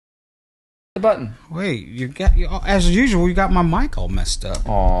the button. Wait, as usual, you got my mic all messed up.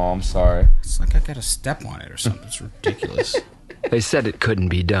 Oh, I'm sorry. It's like I got to step on it or something. It's ridiculous. They said it couldn't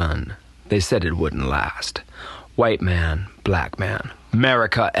be done. They said it wouldn't last. White man, black man,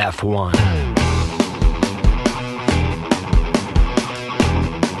 Merica F1.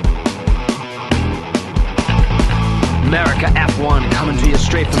 Merica F1 coming to you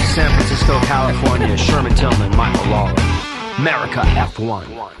straight from San Francisco, California. Sherman Tillman, Michael Lawler. Merica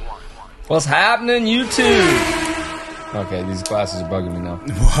F1. What's happening, YouTube? Okay, these glasses are bugging me now.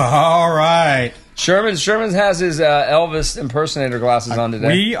 All right. Sherman has his Elvis impersonator glasses on today.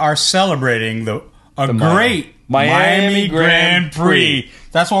 We are celebrating a great Miami Grand Prix.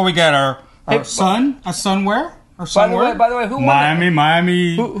 That's why we got our son. Our son where? Our son by the way, who won?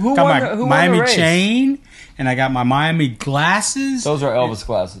 Miami. Who got won my the Miami race? chain, and I got my Miami glasses. Those are Elvis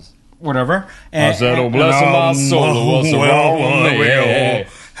glasses. Whatever. I said, "Oh, bless my soul, what's wrong with me?"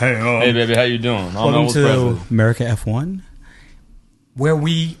 Hey, baby, how you doing? I'm Welcome Elvis to Presley. Merica F1, where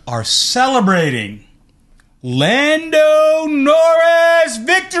we are celebrating Lando Norris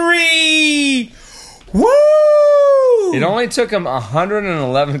victory. Woo! It only took him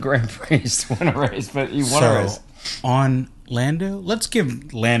 111 Grand Prix to win a race, but he won a race. On Lando, let's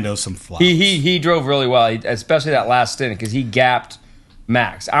give Lando some flowers. He drove really well, especially that last stint, because he gapped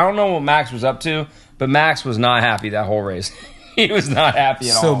Max. I don't know what Max was up to, but Max was not happy that whole race. He was not happy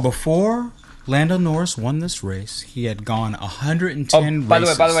at all. So before Lando Norris won this race, he had gone 110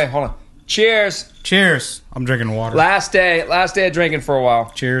 races. By the way, hold on. Cheers. Cheers. I'm drinking water. Last day of drinking for a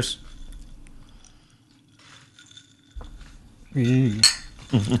while. Cheers.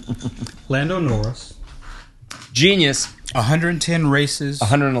 Lando Norris. Genius. 110 races.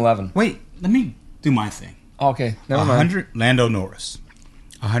 111. Wait, let me do my thing. Okay, never mind. Lando Norris.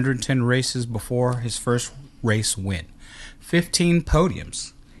 110 races before his first race win. 15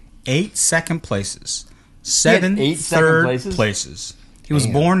 podiums. 8 second places. 7 third places. He was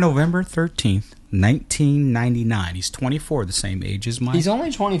born November 13th, 1999. He's 24, the same age as my... He's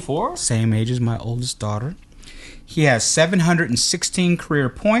only 24? Same age as my oldest daughter. He has 716 career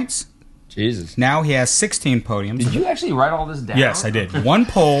points. Jesus. Now he has 16 podiums. Did you actually write all this down? Yes, I did. 1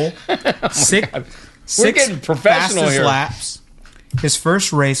 pole, 6 We're getting professional fastest here. laps. His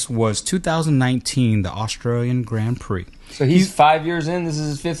first race was 2019, the Australian Grand Prix. So he's 5 years in. This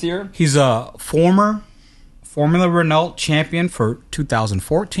is his 5th year? He's a former Formula Renault champion for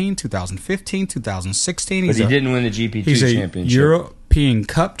 2014, 2015, 2016. But he didn't win the GP2 he's championship. He's a European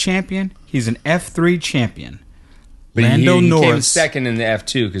Cup champion. He's an F3 champion. But Lando he came Norris second in the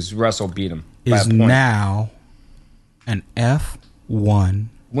F2 because Russell beat him by is a point. now an F1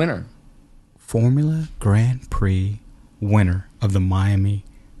 Winner. Formula Grand Prix winner of the Miami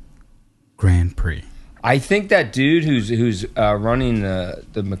Grand Prix. I think that dude who's running the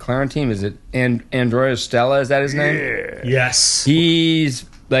McLaren team, is it Andrea Stella? Is that his name? Yes. He's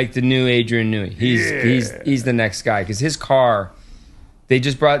like the new Adrian Newey. He's the next guy because his car. They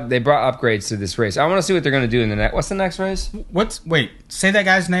brought upgrades to this race. I want to see what they're going to do in the next. What's the next race? Wait, say that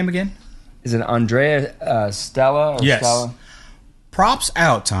guy's name again. Is it Andrea Stella? Or Yes. Stella? Props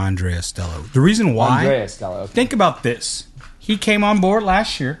out to Andrea Stella. The reason why. Andrea Stella. Okay. Think about this. He came on board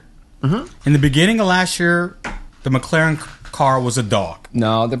last year. Mm-hmm. In the beginning of last year, the McLaren car was a dog.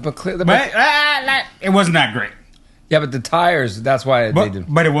 No, But it wasn't that great. yeah, but the tires. That's why they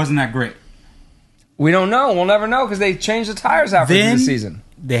did. But it wasn't that great. We don't know. We'll never know because they changed the tires after the season.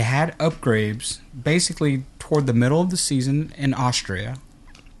 They had upgrades basically toward the middle of the season in Austria.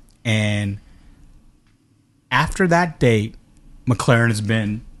 And after that date, McLaren has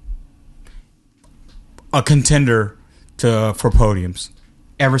been a contender for podiums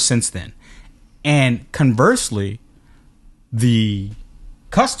ever since then. And conversely, the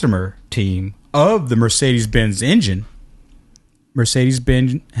customer team of the Mercedes-Benz engine,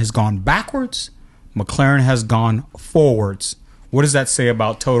 Mercedes-Benz has gone backwards. McLaren has gone forwards. What does that say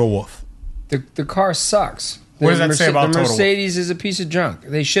about Toto Wolff? The car sucks. What does that say about the Toto Wolff? Mercedes is a piece of junk.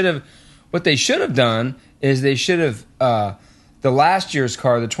 What they should have done is they should have the last year's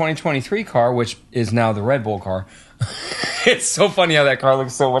car, the 2023 car, which is now the Red Bull car. It's so funny how that car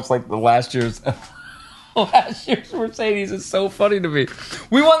looks so much like the last year's Mercedes. It's so funny to me.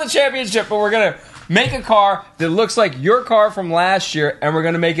 We won the championship, but we're gonna make a car that looks like your car from last year, and we're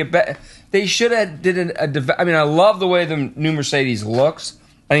gonna make it better. They should have I love the way the new Mercedes looks.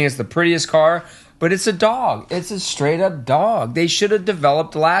 I think it's the prettiest car, but it's a dog. It's a straight up dog. They should have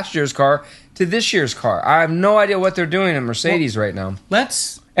developed last year's car to this year's car. I have no idea what they're doing at Mercedes right now.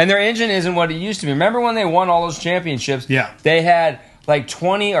 And their engine isn't what it used to be. Remember when they won all those championships? Yeah. They had like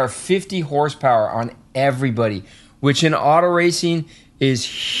 20 or 50 horsepower on everybody, which in auto racing is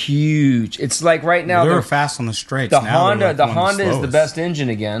huge. It's like right now They were fast on the straights. The Now Honda, like the one of Honda is the slowest. best engine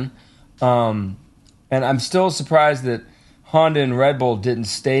again, and I'm still surprised that Honda and Red Bull didn't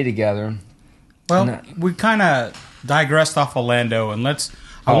stay together. Well, we kind of digressed off of Lando, and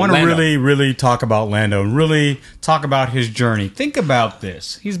I want to Lando. really, really talk about Lando and really talk about his journey. Think about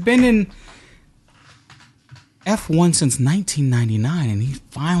this. He's been in F1 since 1999, and he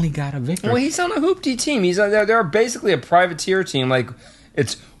finally got a victory. Well, he's on a hoopty team. They're basically a privateer team. Like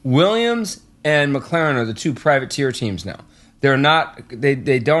it's Williams and McLaren are the two privateer teams now. They're not. They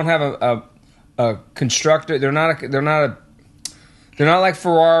don't have a constructor. They're not like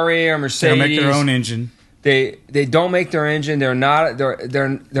Ferrari or Mercedes. They don't make their own engine. They don't make their engine. They're not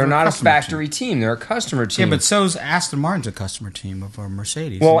a factory team. They're a customer team. Yeah, but so's Aston Martin's a customer team of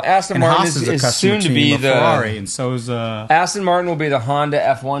Mercedes. Well, Aston and Martin Haas is a customer soon to team be of the Ferrari, and so's Aston Martin will be the Honda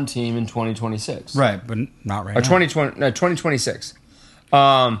F1 team in 2026. right, but not right Or now. 2026.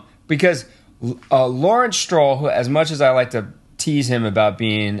 Because Lawrence Stroll, who, as much as I like to tease him about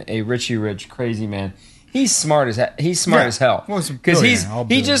being a Richie Rich crazy man, he's smart as hell. Well, he's a Because billionaire, all he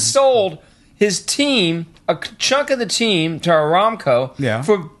billionaire. just sold his team, a chunk of the team, to Aramco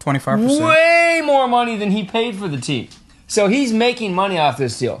for 25%. way more money than he paid for the team. So he's making money off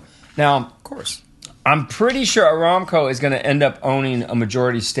this deal. Now, Of course. I'm pretty sure Aramco is going to end up owning a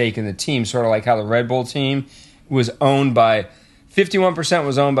majority stake in the team, sort of like how the Red Bull team was owned by 51%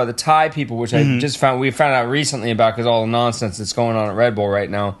 was owned by the Thai people, which I just found out recently about because all the nonsense that's going on at Red Bull right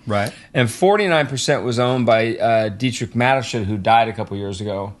now. Right. And 49% was owned by Dietrich Mateschitz, who died a couple years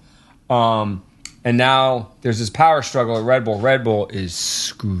ago. And now there's this power struggle at Red Bull. Red Bull is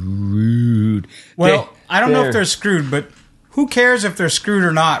screwed. Well, I don't know if they're screwed, but who cares if they're screwed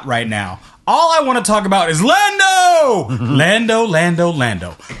or not right now? All I want to talk about is Lando! Lando.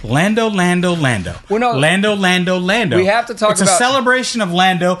 Well, no, Lando. we have to talk It's about- a celebration of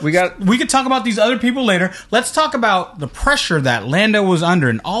Lando. We could talk about these other people later. Let's talk about the pressure that Lando was under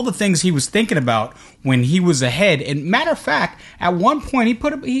and all the things he was thinking about when he was ahead. And matter of fact, at one point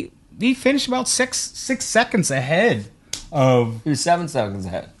he finished about six seconds ahead of he was 7 seconds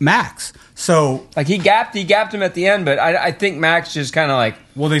ahead. Max. So, Like he gapped him at the end, but I think Max just kind of like,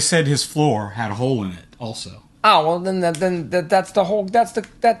 well, they said his floor had a hole in it also. oh well, then that's the whole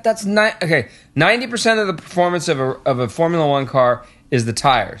that's not okay. 90% of the performance of a Formula One car is the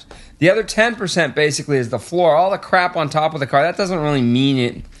tires. The other 10% basically is the floor. All the crap on top of the car that doesn't really mean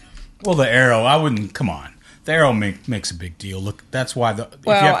it. Well, the aero, I wouldn't. Come on, the aero makes a big deal. Look, that's why if you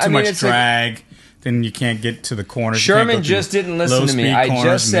Well, have I too mean, much it's like- drag, then you can't get to the corners. You can't go Sherman through just didn't listen to me. low-speed I corners,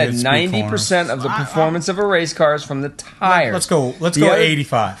 just said mid-speed 90% of the performance of a race car is from the tires. Let's go. Let's The go other-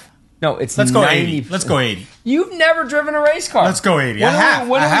 85. No, it's Let's go 90. 80. Let's go 80. You've never driven a race car. Let's go 80. When I are have.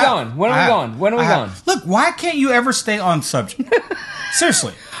 we I have. going? When are we I going? have. When are we I going? have. Look, why can't you ever stay on subject?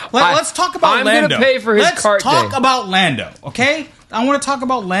 Seriously. Let's talk about I'm gonna Lando. pay for his Let's cart talk day. about Lando, okay? I want to talk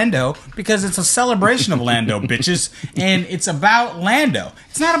about Lando because it's a celebration of Lando, bitches, and it's about Lando.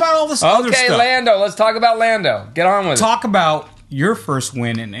 It's not about all this other Okay, stuff. Lando. Let's talk about Lando. Get on with it. Talk about your first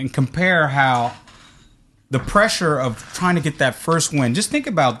win and compare how the pressure of trying to get that first win. Just think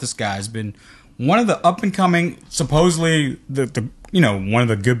about this guy has been one of the up and coming, supposedly the one of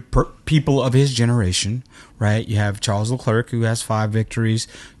the good people of his generation, right? You have Charles Leclerc who has 5 victories.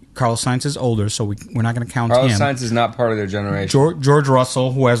 Carlos Sainz is older, so we're not going to count Carlos him. Sainz is not part of their generation. George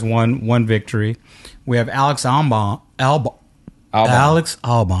Russell, who has one victory. We have Alex Albon. Alex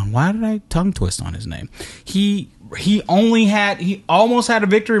Albon. Why did I tongue twist on his name? He almost had a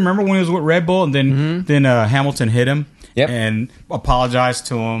victory. Remember when he was with Red Bull, and then Hamilton hit him and apologized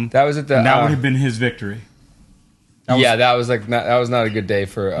to him. That was at the. And that would have been his victory. That was not a good day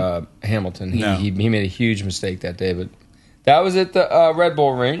for Hamilton. No. He made a huge mistake that day, but that was at the Red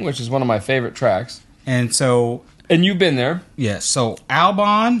Bull Ring, which is one of my favorite tracks. And so, And you've been there. yes, so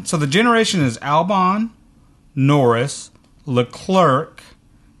Albon. So the generation is Albon, Norris, Leclerc,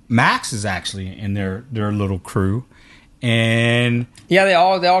 Max is actually in their little crew, and Yeah, they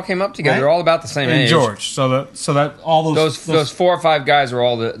all came up together. Right? They're all about the same age. George. So that all Those 4 or 5 guys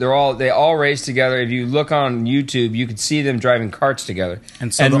are they all race together. If you look on YouTube, you can see them driving karts together.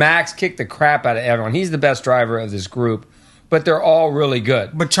 And so Max kicked the crap out of everyone. He's the best driver of this group, but they're all really good.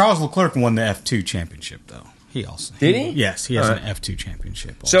 But Charles Leclerc won the F2 championship, though. He also Did he? Yes, he has All an F2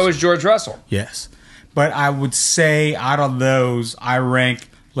 championship. So also. is George Russell. Yes, but I would say out of those, I rank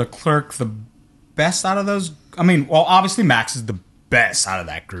Leclerc the best out of those. I mean, well, obviously Max is the best out of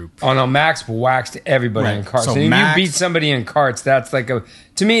that group. Oh no, Max waxed everybody Right. in karts. So and if Max- you beat somebody in karts, that's like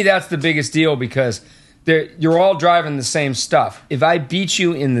to me that's the biggest deal because you're all driving the same stuff. If I beat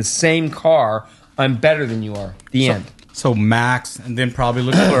you in the same car, I'm better than you are. The end. So Max, and then probably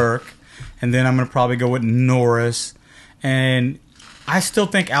Leclerc, and then I'm going to probably go with Norris. And I still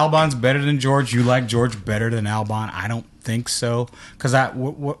think Albon's better than George. You like George better than Albon? I don't think so. Because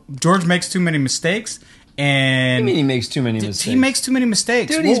George makes too many mistakes. And What do you mean he makes too many mistakes? He makes too many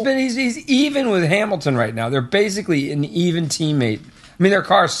mistakes. Dude, he's even with Hamilton right now. They're basically an even teammate. I mean, their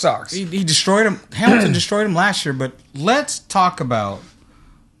car sucks. He destroyed him. Hamilton destroyed him last year. But let's talk about,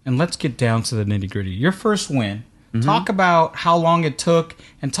 and let's get down to the nitty gritty. Your first win. Mm-hmm. Talk about how long it took,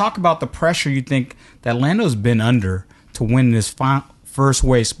 and talk about the pressure you think that Lando's been under to win this first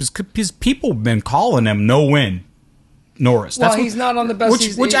race. Because people have been calling him no win Norris. Well, he's not on the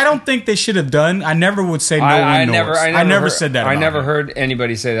best. Which I don't think they should have done. I never would say no win Norris. I never said that. I never heard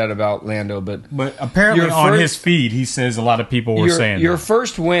anybody say that about Lando. But apparently on his feed, he says a lot of people were saying your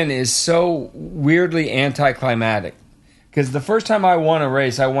first win is so weirdly anticlimactic. Because the first time I won a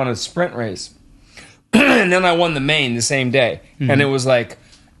race, I won a sprint race. And then I won the main the same day. Mm-hmm. And it was like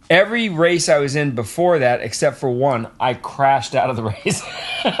every race I was in before that, except for one, I crashed out of the race.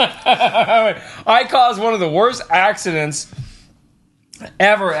 I caused one of the worst accidents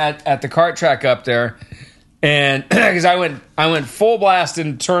ever at the kart track up there. And because I went full blast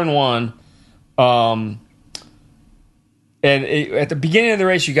in turn one. And at the beginning of the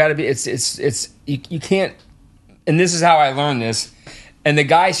race, you got to be, you can't, and this is how I learned this. And the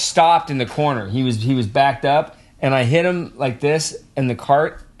guy stopped in the corner. He was backed up, and I hit him like this in the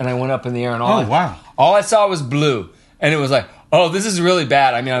cart, and I went up in the air. And all I saw was blue, and it was like, oh, this is really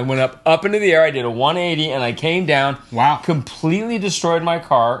bad. I mean, I went up into the air. I did a 180, and I came down. Wow! Completely destroyed my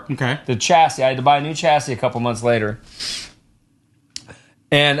car. Okay. The chassis. I had to buy a new chassis a couple months later.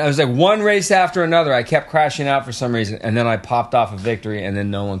 And I was like one race after another. I kept crashing out for some reason, and then I popped off a victory, and then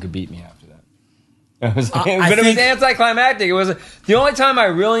no one could beat me after. It was anticlimactic. It was the only time I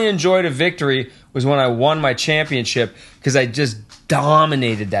really enjoyed a victory was when I won my championship because I just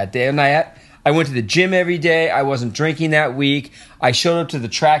dominated that day. And I went to the gym every day. I wasn't drinking that week. I showed up to the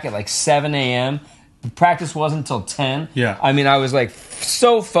track at like 7 a.m. The practice wasn't until 10. Yeah. I mean, I was like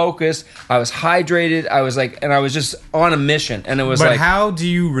so focused. I was hydrated. I was like, and I was just on a mission. And it was But how do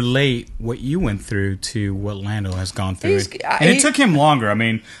you relate what you went through to what Lando has gone through? It took him longer. I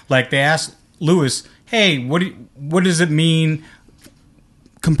mean, like they asked Lewis, hey, what does it mean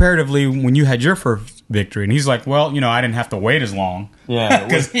comparatively when you had your first victory? And he's like, well, I didn't have to wait as long. Yeah,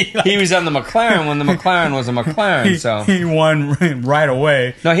 because he was on the McLaren when the McLaren was a McLaren. So he won right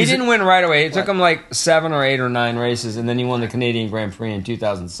away. No, he didn't win right away. It took him like 7 or 8 or 9 races, and then he won the Canadian Grand Prix in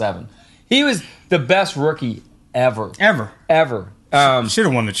 2007. He was the best rookie ever. Ever. Should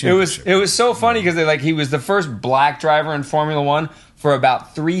have won the championship. It was so funny because he was the first black driver in Formula One for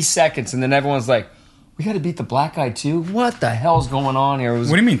about 3 seconds, and then everyone's like, we got to beat the black guy too? What the hell's going on here? What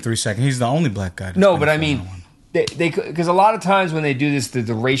do you mean 3 seconds? He's the only black guy. No, but I mean, because a lot of times when they do this, the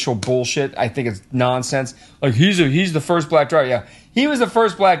racial bullshit, I think it's nonsense. Like he's the first black driver. Yeah, he was the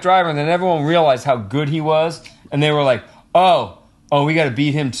first black driver, and then everyone realized how good he was, and they were like, oh, we got to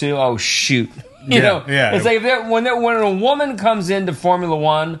beat him too. Oh shoot, Yeah. It's like when a woman comes into Formula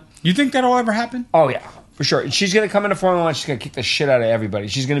One. You think that'll ever happen? Oh yeah, for sure. She's gonna come into Formula One. She's gonna kick the shit out of everybody.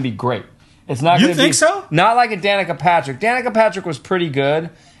 She's gonna be great. It's not. You think so? Not like a Danica Patrick. Danica Patrick was pretty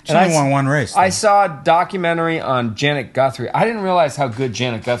good. She only won one race. I saw a documentary on Janet Guthrie. I didn't realize how good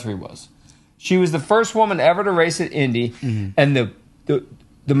Janet Guthrie was. She was the first woman ever to race at Indy, and the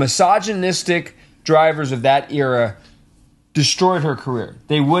misogynistic drivers of that era destroyed her career.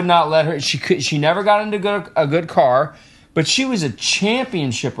 They would not let her. She never got into a good car, but she was a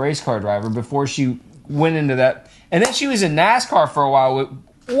championship race car driver before she went into that. And then she was in NASCAR for a while.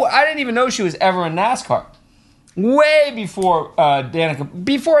 I didn't even know she was ever in NASCAR. Way before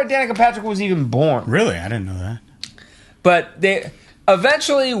Danica Patrick was even born. Really? I didn't know that. But they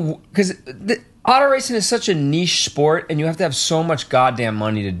eventually, because auto racing is such a niche sport, and you have to have so much goddamn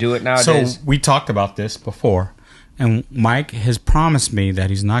money to do it nowadays. So we talked about this before, and Mike has promised me that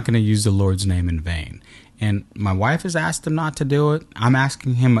he's not going to use the Lord's name in vain. And my wife has asked him not to do it. I'm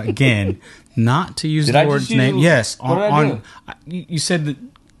asking him again not to use the Lord's name. Yes. What did I do? You said that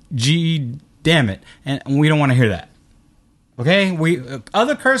G, damn it. And we don't want to hear that. Okay?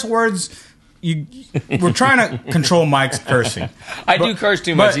 Other curse words, we're trying to control Mike's cursing. I do curse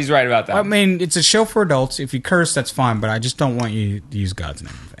too much. He's right about that. I mean, it's a show for adults. If you curse, that's fine. But I just don't want you to use God's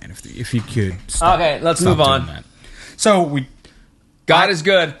name in vain. If you could stop. Okay, let's move on. That. So God is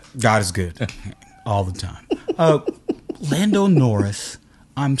good. God is good. All the time. Lando Norris,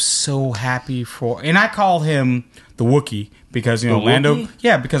 I'm so happy for, and I call him the Wookiee because Lando. Wookiee?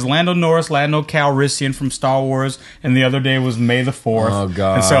 Yeah, because Lando Norris, Lando Calrissian from Star Wars, and the other day was May the 4th. Oh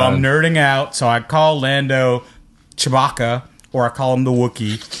God! And so I'm nerding out. So I call Lando Chewbacca, or I call him the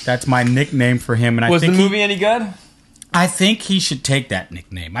Wookiee. That's my nickname for him. And Was I think the movie any good? I think he should take that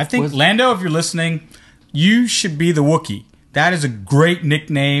nickname. I think, Lando, if you're listening, you should be the Wookiee. That is a great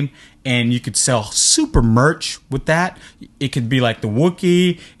nickname, and you could sell super merch with that. It could be like the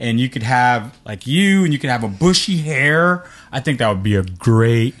Wookiee, and you could have like you, and you could have a bushy hair. I think that would be a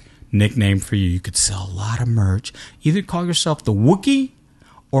great nickname for you. You could sell a lot of merch. Either call yourself the Wookiee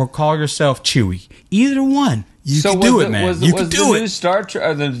or call yourself Chewie. Either one. You can do it, man. You can do it.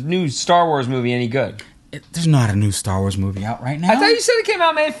 The new Star Wars movie any good? There's not a new Star Wars movie out right now. I thought you said it came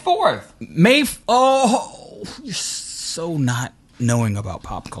out May 4th. Oh, you're so not knowing about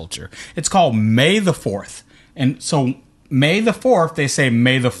pop culture. It's called May the 4th. And so May the 4th, they say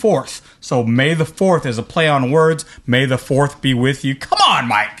May the 4th. So May the 4th is a play on words. May the 4th be with you. Come on,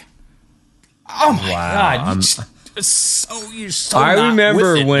 Mike. Oh, my God. You're so I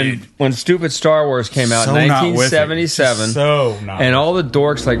remember with it, when stupid Star Wars came out in 1977. And all the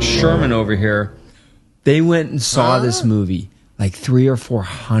dorks like Sherman over here, they went and saw this movie like 300 or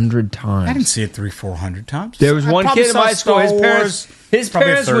 400 times. I didn't see it 300-400 times. There was one kid in my school. His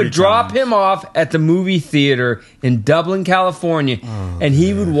parents would drop him off at the movie theater in Dublin, California, and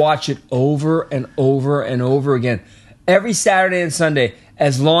he would watch it over and over and over again every Saturday and Sunday,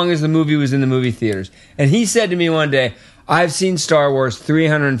 as long as the movie was in the movie theaters. And he said to me one day, "I've seen Star Wars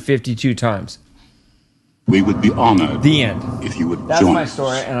 352 times." We would be honored. The end. If you would join us. That's my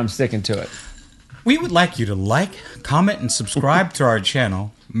story, and I'm sticking to it. We would like you to like, comment, and subscribe to our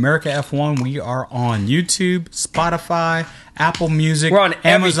channel, Merica F1. We are on YouTube, Spotify, Apple Music, We're on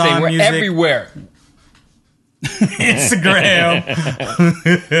Amazon everything. Music. We're everywhere.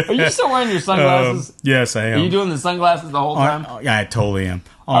 Instagram. Are you still wearing your sunglasses? Yes, I am. Are you doing the sunglasses the whole time? Yeah, I totally am.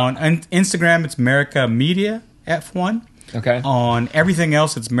 On Instagram, it's Merica Media F1. Okay. On everything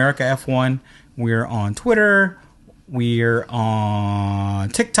else, it's Merica F1. We're on Twitter. We're on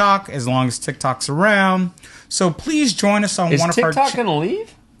TikTok, as long as TikTok's around. So please join us on one of our... Is TikTok going to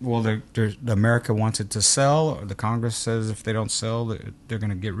leave? Well, America wants it to sell. Or the Congress says if they don't sell, they're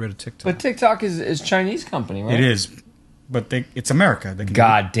going to get rid of TikTok. But TikTok is Chinese company, right? It is. But it's America.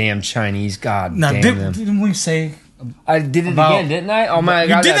 Goddamn Chinese. God now, damn them. Didn't we say... I did it again, didn't I? Oh my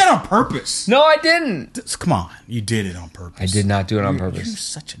God. You did that on purpose. No, I didn't. Come on. You did it on purpose. I did not do it on purpose. You're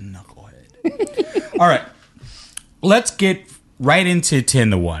such a knucklehead. All right. Let's get right into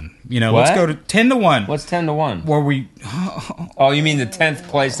 10-1. Let's go to 10-1. What's 10-1? Where we... Oh, you mean the 10th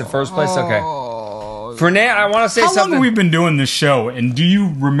place, the first place? Okay. Fernand, I want to say something. How long have we been doing this show? And do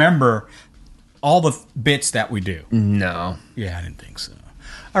you remember all the bits that we do? No. Yeah, I didn't think so.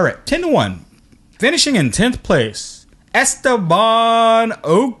 All right. 10-1. Finishing in 10th place, Esteban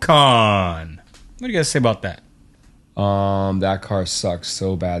Ocon. What do you guys say about that? That car sucks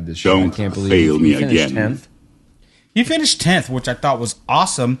so bad this year. Don't I can't believe fail me he finished again. 10th. He finished 10th, which I thought was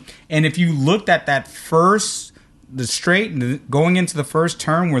awesome. And if you looked at that going into the first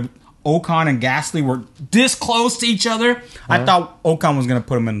turn where Ocon and Gasly were this close to each other, I thought Ocon was going to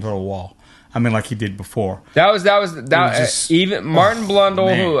put him into the wall. I mean, like he did before. That was even Martin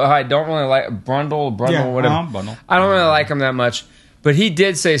Blundell, who I don't really like, Brundle, whatever. Blundell. I don't really like him that much, but he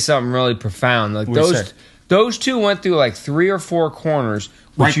did say something really profound. Like those two went through like 3 or 4 corners,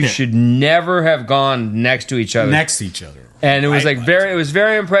 which you should never have gone next to each other. And it was it was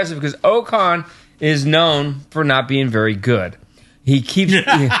very impressive because Ocon is known for not being very good. He keeps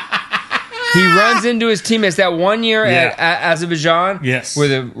he runs into his teammates. That one year at Azerbaijan, where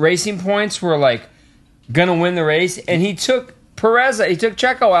the racing points were like gonna win the race, and he took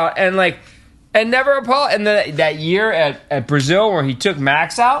Checo out and never apologized. And that year at Brazil where he took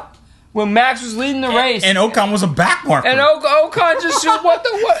Max out. When Max was leading the race. And Ocon was a backmarker. And Ocon just what?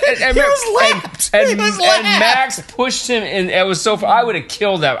 And, he was lapped. And Max pushed him, and it was so far. I would have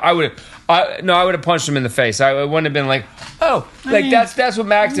killed that. I would have punched him in the face. I wouldn't have been like, that's what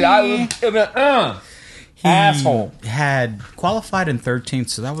Max did. I would have been like, asshole. He had qualified in 13th,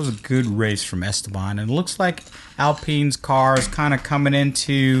 so that was a good race from Esteban. And it looks like Alpine's car is kind of coming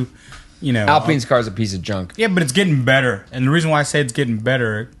into... Alpine's car is a piece of junk. Yeah, but it's getting better. And the reason why I say it's getting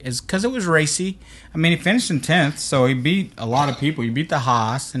better is because it was racy. I mean, he finished in 10th, so he beat a lot of people. He beat the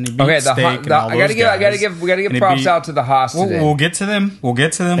Haas, and he beat Steak and all those guys. We gotta give props out to the Haas today. We'll get to them.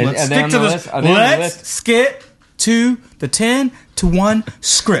 Let's stick to this. Let's skip to the 10-1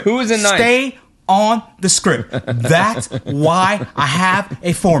 script. Who was in 9th? Stay on the script. That's why I have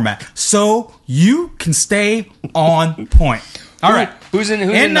a format. So you can stay on point. All right. Who's in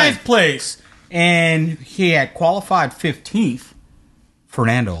 9th place? And he had qualified 15th.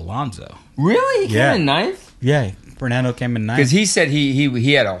 Fernando Alonso. Really? He came in 9th? Yeah. Fernando came in ninth. Because he said he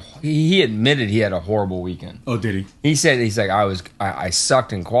admitted he had a horrible weekend. Oh, did he? He's like I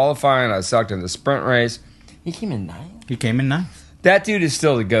sucked in qualifying, I sucked in the sprint race. He came in ninth. He came in ninth. That dude is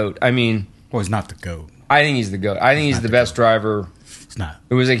still the GOAT. I mean, Well, he's not the GOAT. I think he's the GOAT. I think he's the best driver. He's not.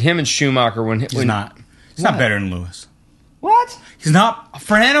 It was like him and Schumacher He's not. He's not better than Lewis. What? He's not.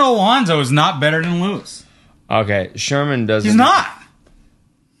 Fernando Alonso is not better than Lewis. Okay, Sherman doesn't. He's not.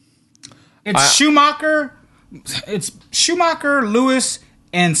 It's Schumacher. It's Schumacher, Lewis,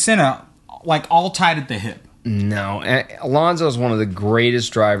 and Senna, like all tied at the hip. No, Alonso is one of the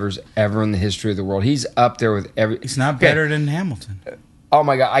greatest drivers ever in the history of the world. He's up there with every. He's not better than Hamilton. Oh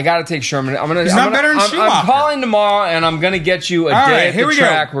my God! I got to take Sherman. He's not better than Schumacher. I'm calling tomorrow, and I'm going to get you a day at the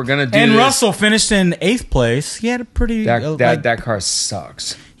track. We're going to do and this. Russell finished in 8th place. He had a pretty that car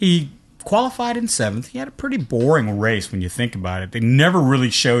sucks. He qualified in 7th. He had a pretty boring race when you think about it. They never really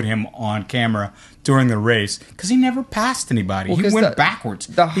showed him on camera during the race because he never passed anybody. He went backwards.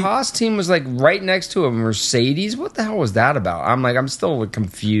 The Haas team was like right next to a Mercedes. What the hell was that about? I'm still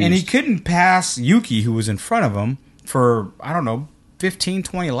confused. And he couldn't pass Yuki, who was in front of him, for, I don't know, 15,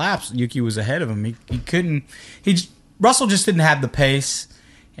 20 laps. Yuki was ahead of him. He couldn't. Russell just didn't have the pace.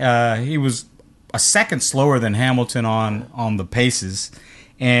 He was a second slower than Hamilton on the paces.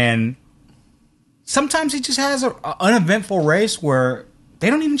 And sometimes he just has an uneventful race where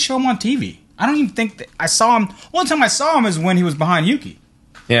they don't even show him on TV. I don't even think that I saw him. Only time I saw him is when he was behind Yuki.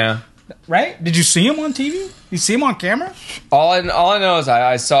 Yeah. Right? Did you see him on TV? You see him on camera? All I know is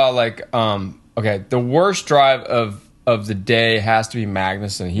I saw like the worst drive of the day has to be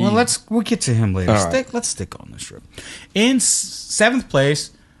Magnussen. We'll get to him later. Right. Let's stick on this trip. In 7th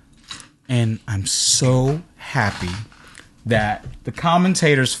place, and I'm so happy that the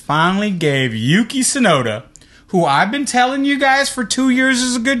commentators finally gave Yuki Tsunoda, who I've been telling you guys for 2 years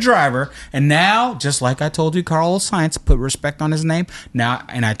is a good driver, and now, just like I told you, Carlos Sainz, put respect on his name. Now,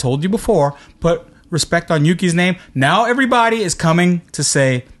 and I told you before, put respect on Yuki's name. Now everybody is coming to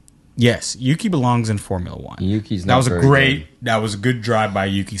say, yes, Yuki belongs in Formula One. Yuki's not That was a good drive by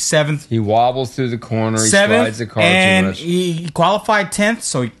Yuki. 7th. He wobbles through the corner. He slides the car and too much. He qualified 10th,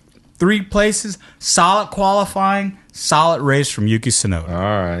 so 3 places. Solid qualifying, solid race from Yuki Tsunoda.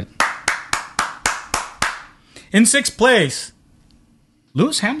 All right. In 6th place,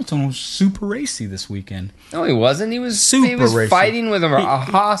 Lewis Hamilton was super racy this weekend. No, he wasn't. He was racy. fighting with a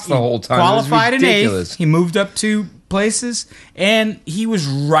Haas the whole time. Qualified it was ridiculous. in 8th. He moved up 2 places, and he was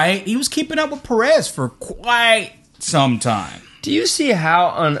right. He was keeping up with Perez for quite some time. Do you see how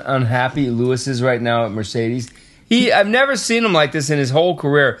unhappy Lewis is right now at Mercedes? I've never seen him like this in his whole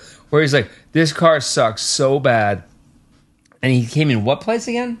career, where he's like, this car sucks so bad. And he came in what place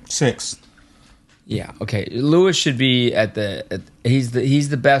again? 6th. Yeah, okay. Lewis should be he's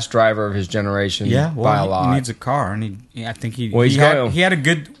the best driver of his generation by a lot. He needs a car, and I think he had a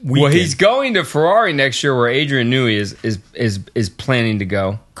good weekend. Well, he's going to Ferrari next year, where Adrian Newey is planning to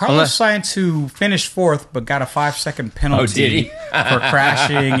go. Carlos Sainz, who finished 4th but got a 5-second penalty for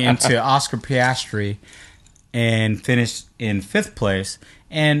crashing into Oscar Piastri and finished in 5th place.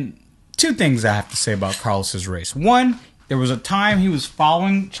 And 2 things I have to say about Carlos's race. One, there was a time he was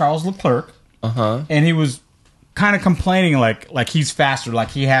following Charles Leclerc. And he was kind of complaining like he's faster, like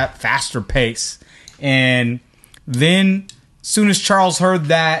he had faster pace. And then as soon as Charles heard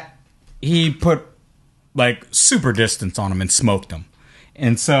that, he put like super distance on him and smoked him.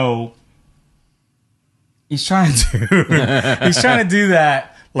 And so he's trying to do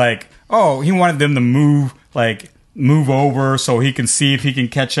that, like, oh, he wanted them to move over so he can see if he can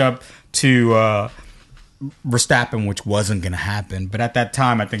catch up to Verstappen, which wasn't going to happen. But at that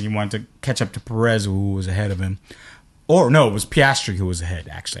time, I think he wanted to catch up to Perez, who was ahead of him. Or no, it was Piastri who was ahead,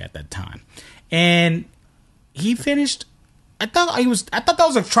 actually, at that time. And he finished. I thought that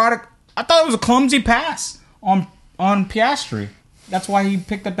was a clumsy pass on Piastri. That's why he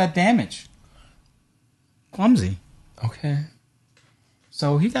picked up that damage. Clumsy. Okay.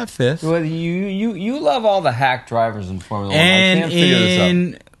 So he got 5th. Well, you love all the hack drivers in Formula 1. I can't figure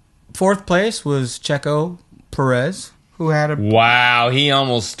this out. 4th place was Checo Perez, who had a... Wow, he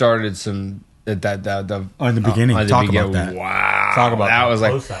almost started some... in the beginning. Talk about that. Wow. Talk about that. Was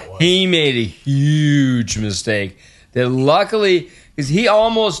like... He made a huge mistake. That luckily... Because he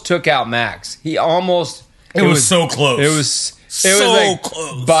almost took out Max. He almost... It was so close. It was like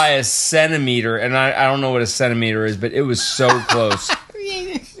close. By a centimeter. And I don't know what a centimeter is, but it was so close.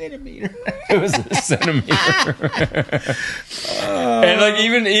 It was a centimeter. And like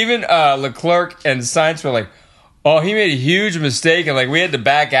even Leclerc and Sainz were like, oh, he made a huge mistake, and like we had to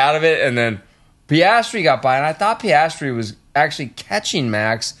back out of it. And then Piastri got by, and I thought Piastri was actually catching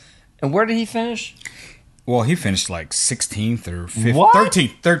Max. And where did he finish? Well, he finished like 16th or 15th. What?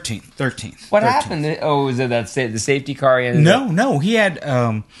 13th. What happened? Oh, was it the safety car? No. He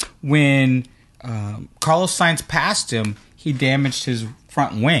had when Carlos Sainz passed him, he damaged his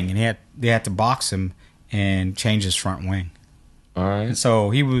front wing, and they had to box him and change his front wing. All right. And so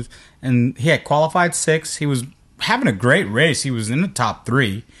he had qualified 6th. He was having a great race. He was in the top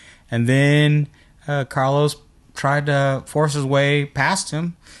 3, and then Carlos tried to force his way past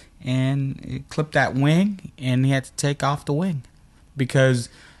him, and it clipped that wing, and he had to take off the wing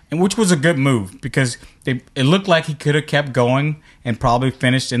which was a good move because it looked like he could have kept going and probably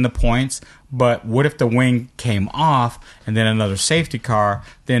finished in the points. But what if the wing came off and then another safety car?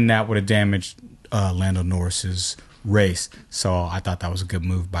 Then that would have damaged Lando Norris's race. So I thought that was a good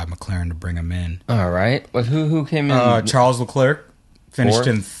move by McLaren to bring him in. All right. But who came in? Charles Leclerc finished 4th?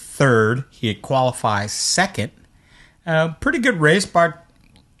 in 3rd. He had qualified 2nd. Pretty good race by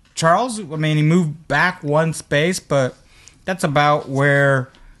Charles. I mean, he moved back 1 space, but that's about where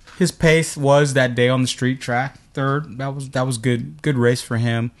his pace was that day on the street track. 3rd. That was good. Good race for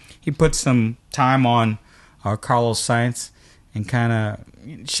him. He put some time on Carlos Sainz and kind of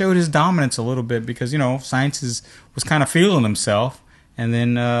showed his dominance a little bit because Sainz was kind of feeling himself, and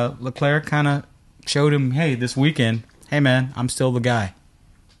then Leclerc kind of showed him, hey, this weekend, hey man, I'm still the guy.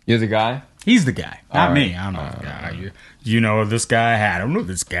 You're the guy? He's the guy, not All me. right. I'm not the guy. You know this guy. I don't know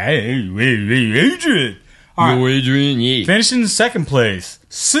this guy. Hey, Adrian. All right. Yo, Adrian, yeah. Finishing in 2nd place,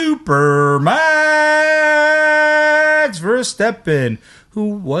 Super Max Verstappen, who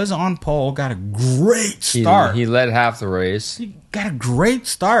was on pole, got a great start. He led half the race. He got a great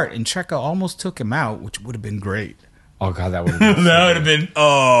start, and Checo almost took him out, which would have been great. Oh, God, that would have been That would have been,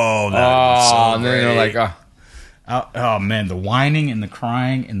 so and then great. like, oh, man, the whining and the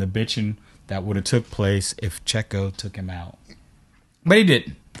crying and the bitching that would have took place if Checo took him out. But he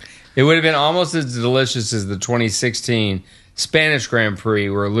didn't. it would have been almost as delicious as the 2016 Spanish Grand Prix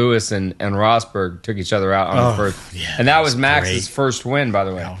where Lewis and Rosberg took each other out on the first. Yeah, and that was Max's great. first win, by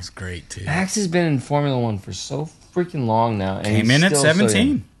the way. That was great, too. Max has been in Formula One for so freaking long now. And Came he's in at still so 17.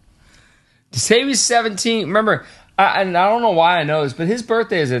 young. To say he was 17, remember, and I don't know why I know this, but his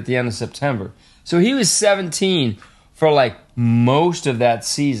birthday is at the end of September. So he was 17 for like most of that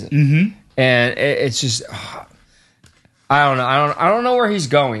season. Mm-hmm. And it's just, I don't know. I don't know where he's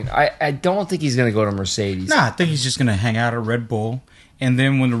going. I don't think he's going to go to Mercedes. No, I think he's just going to hang out at Red Bull. And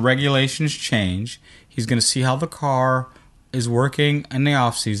then when the regulations change, he's going to see how the car is working in the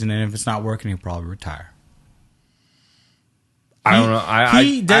offseason. And if it's not working, he'll probably retire. I don't know.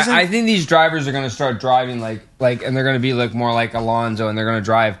 I think these drivers are going to start driving like, and they're going to be like more like Alonso, and they're going to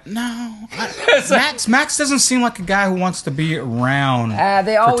drive. No, Max doesn't seem like a guy who wants to be around.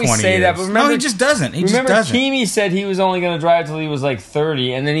 They always for 20 say years. that, but remember, no, he just doesn't. Remember, Kimi said he was only going to drive till he was like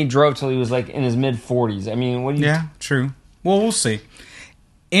 30, and then he drove till he was like in his mid 40s. I mean, what do you? Yeah, true. Well, we'll see.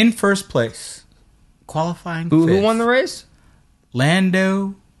 In first place, qualifying. Who fifth, won the race?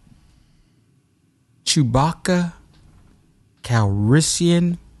 Lando, Chewbacca,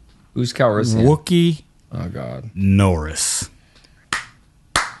 Calrissian, Who's Calrissian? Wookiee, Oh God, Norris.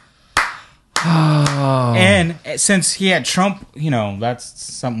 And since he had Trump, that's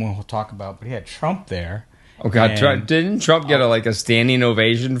something we'll talk about, but he had Trump there. Oh God, And- didn't Trump get a standing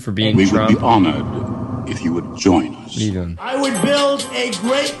ovation for being We Trump? would be honored if you would join us. What are you doing? I would build a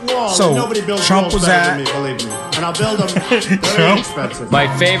great wall. So, and nobody builds Trump walls was better at- than me, believe me. And I'll build them very expensive. My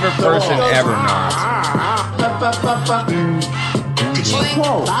favorite person ever, not.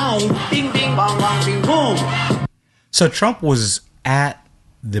 Whoa. Bye. Bing, bing, bong, bong, bing, boom. So Trump was at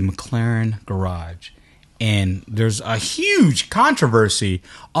the McLaren garage, and there's a huge controversy.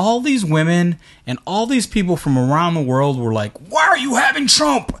 All these women and all these people from around the world were like, why are you having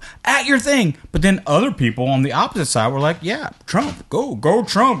Trump at your thing? But then other people on the opposite side were like, yeah, Trump, go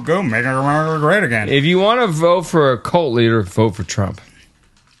Trump, go make America great again. If you want to vote for a cult leader, vote for Trump.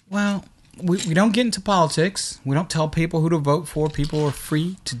 Well, we don't get into politics. We don't tell people who to vote for. People are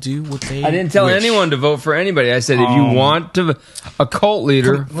free to do what they I didn't tell wish. anyone to vote for anybody. I said if you want a cult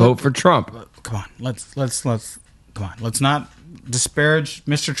leader, vote for Trump. Come on, let's come on. Let's not disparage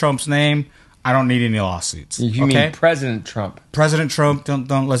Mr. Trump's name. I don't need any lawsuits. You okay? mean President Trump? President Trump? Don't.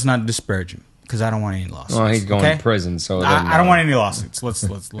 Let's not disparage him because I don't want any lawsuits. Oh, he's going okay? to prison, so it doesn't I don't matter. want any lawsuits. Let's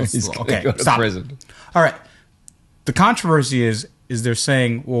He's gonna okay. go to Stop. prison. All right. The controversy is they're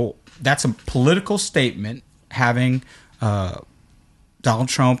saying, well, that's a political statement having Donald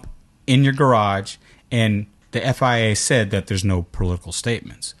Trump in your garage, and the FIA said that there's no political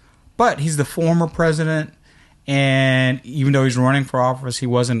statements. But he's the former president, and even though he's running for office, he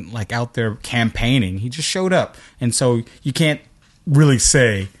wasn't like out there campaigning. He just showed up, and so you can't really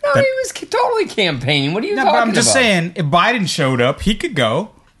say. No, No, he was totally campaigning. What are you talking about? I'm just saying, if Biden showed up, he could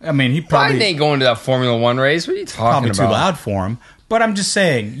go. I mean, he probably Biden ain't going to that Formula One race. What are you talking probably about? too loud for him. But I'm just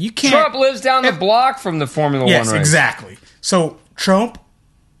saying, you can't. Trump lives down the block from the Formula One race. Yes, exactly. So Trump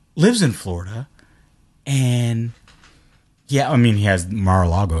lives in Florida, and yeah, I mean, he has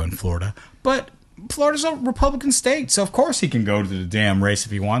Mar-a-Lago in Florida, but Florida's a Republican state, so of course he can go to the damn race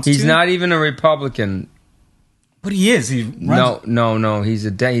if he wants to. He's not even a Republican. But he is. He runs. No. He's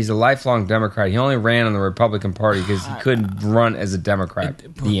a lifelong Democrat. He only ran on the Republican Party because he couldn't run as a Democrat.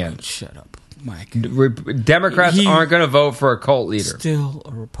 The end. Shut up, Mike. Democrats aren't going to vote for a cult leader. Still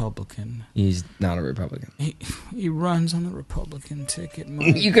a Republican. He's not a Republican. He runs on the Republican ticket,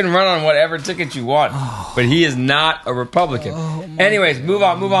 Mike. You can run on whatever ticket you want, but he is not a Republican. Anyways, move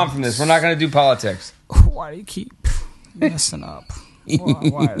on from this. We're not going to do politics. Why do you keep messing up?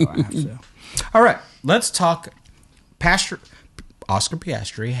 Why do I have to? All right, let's talk. Oscar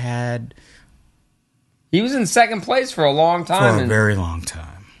Piastri he was in second place for a long time. For a very long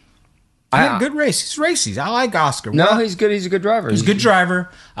time. He had a good race. He's racy. I like Oscar. No, he's good. He's a good driver. He's a good driver.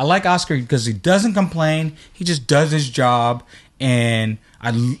 I like Oscar because he doesn't complain. He just does his job. And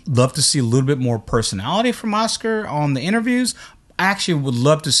I'd love to see a little bit more personality from Oscar on the interviews. I actually would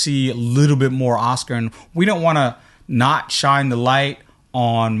love to see a little bit more Oscar. And we don't want to not shine the light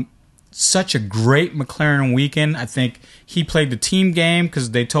on such a great McLaren weekend. I think he played the team game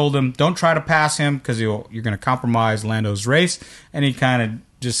because they told him, don't try to pass him because you're going to compromise Lando's race. And he kind of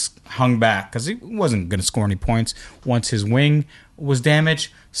just hung back because he wasn't going to score any points once his wing was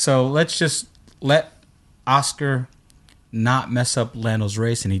damaged. So let's just let Oscar not mess up Lando's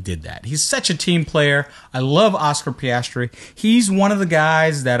race, and he did that. He's such a team player. I love Oscar Piastri. He's one of the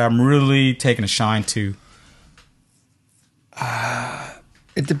guys that I'm really taking a shine to.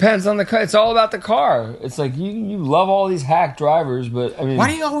 It depends on the car. It's all about the car. It's like you love all these hack drivers, but I mean, why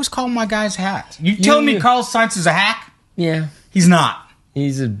do you always call my guys hacks? You telling me Carlos Sainz is a hack? Yeah, he's not.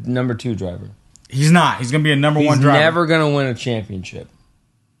 He's a number 2 driver. He's not. He's going to be a number 1 driver. He's never going to win a championship.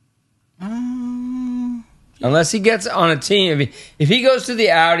 Unless he gets on a team. If he goes to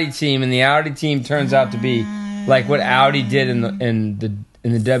the Audi team and the Audi team turns out to be like what Audi did in the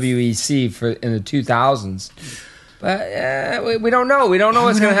WEC in the 2000s. But we don't know. We don't know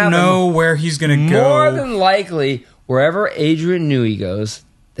what's going to happen. We don't know where he's going to go. More than likely, wherever Adrian Newey goes,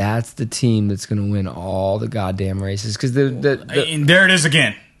 that's the team that's going to win all the goddamn races. Because and there it is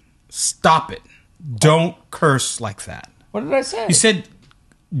again. Stop it. Don't curse like that. What did I say? You said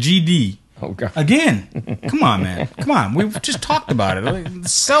GD. Oh, God. Again. Come on, man. Come on. We've just talked about it.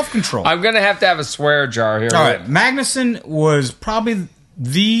 Self-control. I'm going to have a swear jar here. All right. Magnussen was probably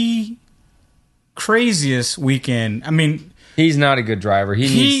the craziest weekend. I mean, he's not a good driver.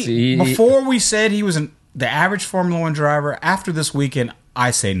 Before we said he was the average Formula One driver. After this weekend,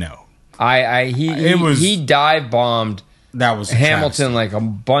 I say no. He dive bombed. That was Hamilton like a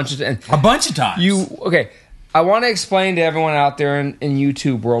bunch of times. I want to explain to everyone out there in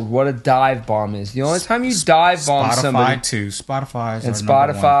YouTube world what a dive bomb is. The only time you dive bomb somebody,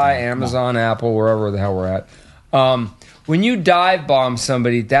 Spotify, Amazon, Apple, wherever the hell we're at. When you dive bomb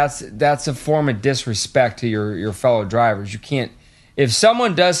somebody, that's a form of disrespect to your fellow drivers. You can't. If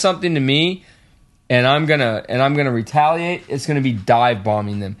someone does something to me, and I'm gonna retaliate, it's gonna be dive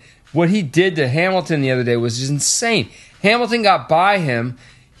bombing them. What he did to Hamilton the other day was just insane. Hamilton got by him.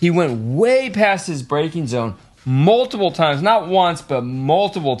 He went way past his braking zone multiple times, not once, but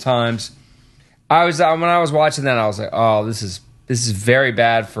multiple times. When I was watching that, I was like, "Oh, this is very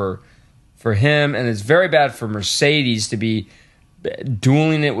bad for him, and it's very bad for Mercedes to be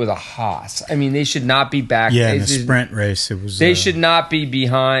dueling it with a Haas. I mean, they should not be back. Yeah, in the sprint race, it was. They should not be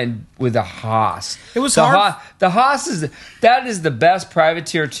behind with a Haas. It was hard. The Haas is the best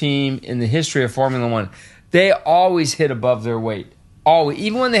privateer team in the history of Formula One. They always hit above their weight. Always,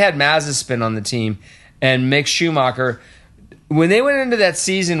 even when they had Mazepin on the team and Mick Schumacher, when they went into that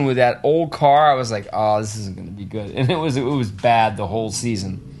season with that old car, I was like, "Oh, this isn't going to be good," and it was bad the whole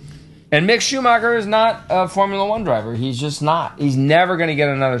season. And Mick Schumacher is not a Formula One driver. He's just not. He's never going to get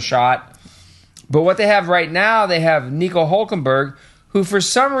another shot. But what they have right now, they have Nico Hülkenberg, who for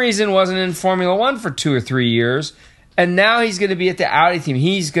some reason wasn't in Formula One for 2 or 3 years, and now he's going to be at the Audi team.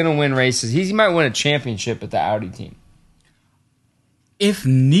 He's going to win races. He might win a championship at the Audi team. If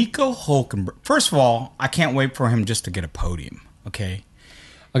Nico Hülkenberg... First of all, I can't wait for him just to get a podium, okay?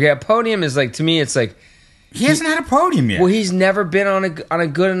 Okay, a podium is like, to me, it's like... He hasn't had a podium yet. Well, he's never been on a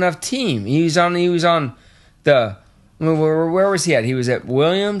good enough team. He was on the... Where was he at? He was at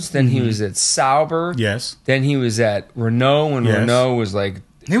Williams, then he was at Sauber. Yes. Then he was at Renault when Renault was like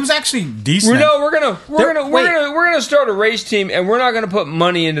He was actually decent. We're gonna start a race team, and we're not gonna put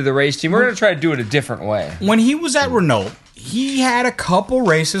money into the race team. We're gonna try to do it a different way. When he was at Renault, he had a couple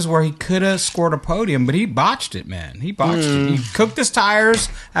races where he could have scored a podium, but he botched it, man. He botched it. He cooked his tires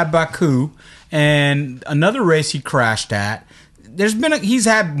at Baku, and another race he crashed at. He's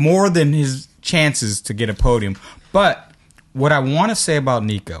had more than his chances to get a podium. But what I want to say about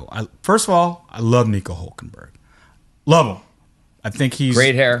Nico, first of all, I love Nico Hülkenberg. Love him. I think he's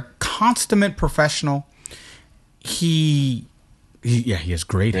great hair, consummate professional. He has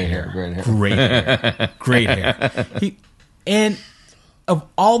great hair. Great hair. And of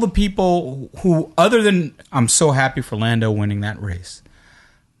all the people who, other than, I'm so happy for Lando winning that race,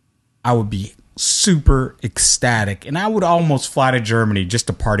 I would be super ecstatic, and I would almost fly to Germany just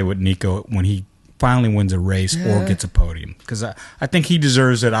to party with Nico when he finally wins a race or gets a podium, because I think he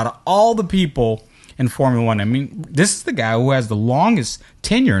deserves it out of all the people in Formula One. I mean, this is the guy who has the longest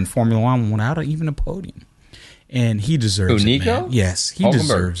tenure in Formula One without even a podium. And he deserves it, Nico? man. Yes, he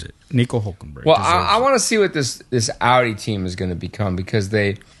deserves it. Nico Hülkenberg. Well, I want to see what this Audi team is going to become, because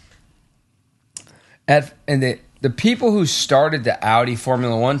the people who started the Audi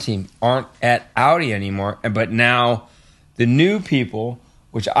Formula One team aren't at Audi anymore. But now the new people,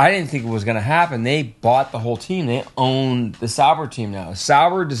 which I didn't think was going to happen, they bought the whole team. They own the Sauber team now.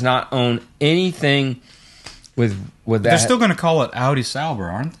 Sauber does not own anything with that. They're still going to call it Audi Sauber,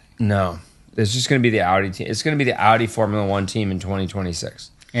 aren't they? No. It's just going to be the Audi team. It's going to be the Audi Formula One team in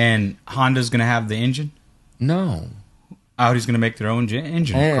 2026. And Honda's going to have the engine? No. Audi's going to make their own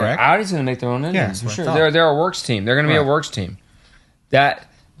engine, correct? Audi's going to make their own engine, yeah, for sure. They're a works team. They're going to be a works team. That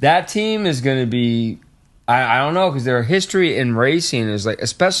team is going to be, I don't know, because their history in racing is like,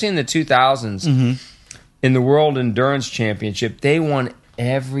 especially in the 2000s, in the World Endurance Championship, they won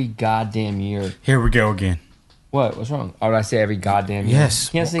every goddamn year. Here we go again. What? What's wrong? Oh, did I say every goddamn year? Yes.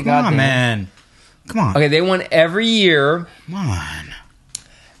 Can't say come goddamn. on, man. Come on. Okay, they won every year. Come on.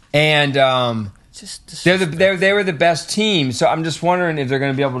 And they were the best team. So I'm just wondering if they're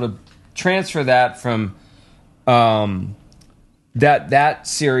going to be able to transfer that from that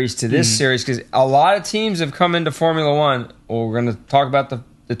series to this series, because a lot of teams have come into Formula One. Well, we're going to talk about the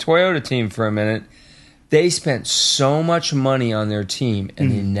Toyota team for a minute. They spent so much money on their team,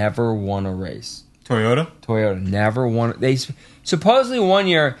 and they never won a race. Toyota never won. They supposedly one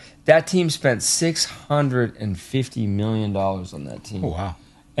year that team spent $650 million on that team. Oh, wow.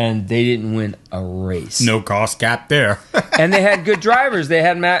 And they didn't win a race. No cost gap there. And they had good drivers. They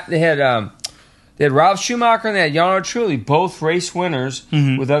had Ralf Schumacher and they had Jarno Trulli, both race winners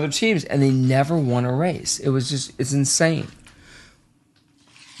with other teams, and they never won a race. It's insane.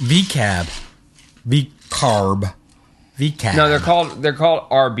 VCAB. No, they're called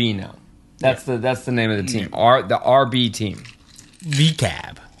RB now. That's the name of the team. The RB team.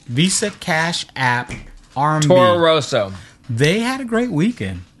 VCAB. Visa Cash App RB. Toro Rosso. They had a great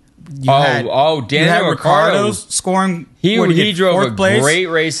weekend. Daniel Ricciardo scoring. He drove a great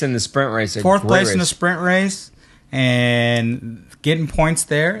race in the sprint race. Fourth place in the sprint race and getting points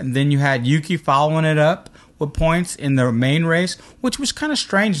there. And then you had Yuki following it up with points in the main race, which was kind of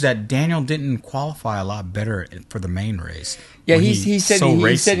strange that Daniel didn't qualify a lot better for the main race. Yeah, he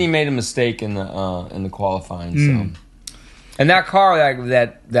said he made a mistake in the qualifying. So. And that car,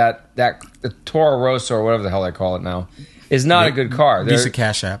 the Toro Rosso or whatever the hell they call it now, is not a good car. Visa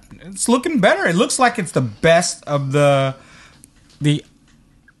Cash App. It's looking better. It looks like it's the best of the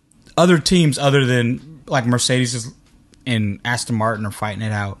other teams, other than like Mercedes and Aston Martin are fighting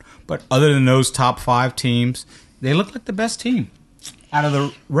it out. But other than those top 5 teams, they look like the best team out of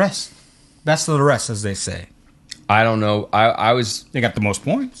the rest. Best of the rest, as they say. I don't know. They got the most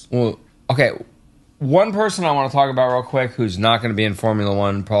points. Well, okay. One person I want to talk about real quick who's not going to be in Formula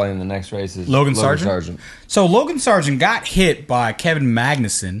One probably in the next race is Logan Sargent. So Logan Sargent got hit by Kevin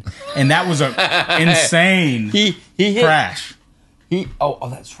Magnussen, and that was an insane crash.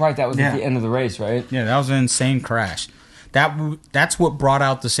 That's right. That was at the end of the race, right? Yeah, that was an insane crash. That's what brought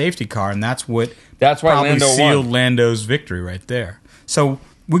out the safety car, and that's why probably Lando sealed won. Lando's victory right there. So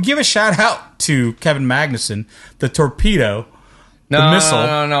we give a shout out to Kevin Magnussen, the torpedo, the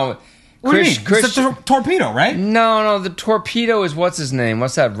missile. No. What do you mean? It's the torpedo, right? No. The torpedo is what's his name?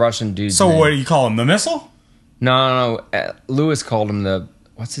 What's that Russian dude's name? So what do you call him? The missile? No. Lewis called him the.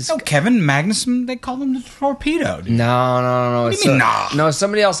 What's his? No, Kevin Magnussen. They call him the torpedo. Dude. No. What do you mean, No,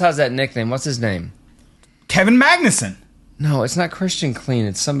 somebody else has that nickname. What's his name? Kevin Magnussen. No, it's not Christian Clean.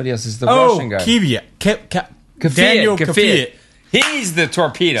 It's somebody else. It's the Russian guy. Daniel Kvyat. He's the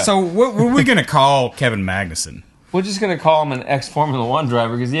torpedo. So what are we going to call Kevin Magnussen? We're just going to call him an ex-Formula One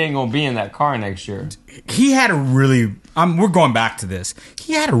driver because he ain't going to be in that car next year. He had a really we're going back to this.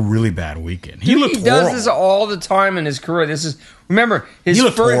 He had a really bad weekend. He looked horrible. He does this all the time in his career. Remember, he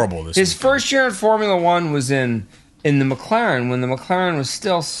looked horrible this his weekend. first year in Formula One was in the McLaren, when the McLaren was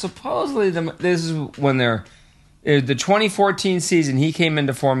still supposedly this is when the 2014 season, he came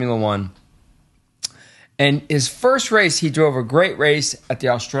into Formula One. And his first race, he drove a great race at the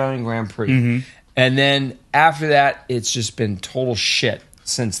Australian Grand Prix. Mm-hmm. And then after that, it's just been total shit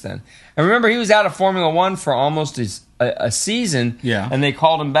since then. And remember, he was out of Formula One for almost a season. Yeah. And they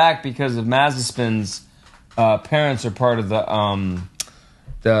called him back because of Mazepin's parents are part of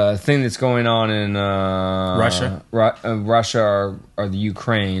the thing that's going on in Russia, Russia or the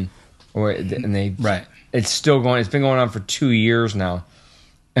Ukraine, right. It's still going. It's been going on for 2 years now.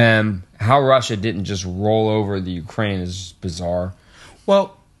 How Russia didn't just roll over the Ukraine is bizarre.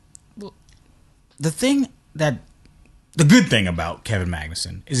 Well, the good thing about Kevin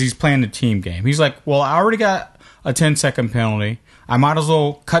Magnussen is he's playing the team game. He's like, well, I already got a 10-second penalty. I might as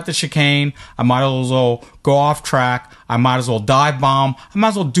well cut the chicane. I might as well go off track. I might as well dive bomb. I might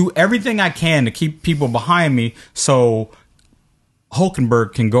as well do everything I can to keep people behind me so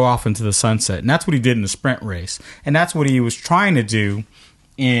Hulkenberg can go off into the sunset. And that's what he did in the sprint race. And that's what he was trying to do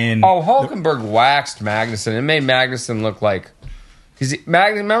Hulkenberg waxed Magnussen. It made Magnussen look like...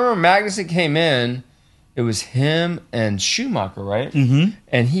 Remember when Magnussen came in, it was him and Schumacher, right? Mm-hmm.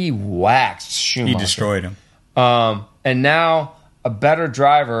 And he waxed Schumacher. He destroyed him. And now a better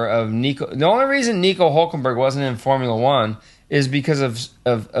driver of Nico... The only reason Nico Hulkenberg wasn't in Formula One is because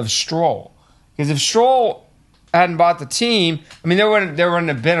of Stroll. Because if Stroll hadn't bought the team, I mean, there wouldn't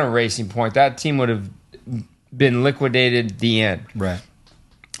have been a Racing Point. That team would have been liquidated at the end. Right.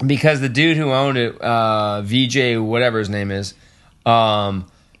 Because the dude who owned it, VJ, whatever his name is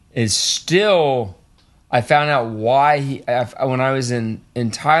still... I found out why when I was in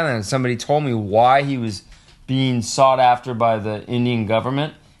Thailand, somebody told me why he was being sought after by the Indian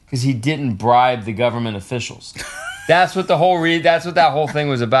government, because he didn't bribe the government officials. That's what that whole thing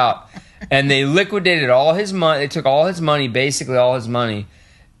was about. And they liquidated all his money. They took all his money, basically all his money,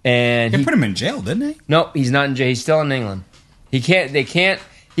 and they put him in jail, didn't they? No, he's not in jail. He's still in England. He can't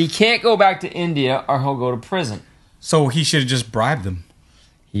go back to India or he'll go to prison. So he should have just bribed them.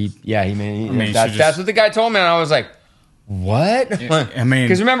 That's what the guy told me, and I was like, what? I mean,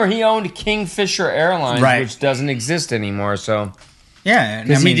 because remember, he owned Kingfisher Airlines, right, which doesn't exist anymore. So yeah,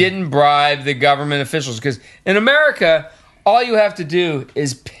 because he didn't bribe the government officials. Because in America, all you have to do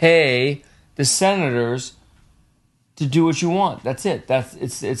is pay the senators to do what you want. That's it.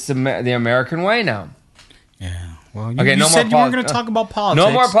 It's the American way now. Yeah. Well, you said you weren't going to talk about politics.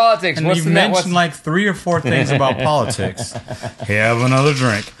 No more politics. And you've mentioned like 3 or 4 things about politics. Have another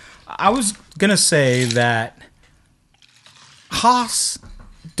drink. I was going to say that Haas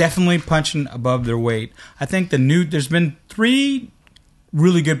definitely punching above their weight. I think there's been 3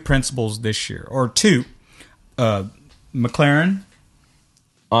 really good principals this year, or 2. McLaren,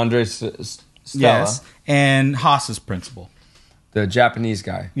 Andrea Stella, yes, and Haas's principal. The Japanese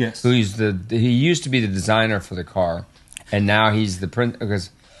guy. Yes. He used to be the designer for the car, and now he's the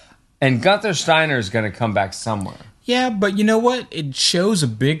and Gunther Steiner is going to come back somewhere. Yeah, but you know what? It shows a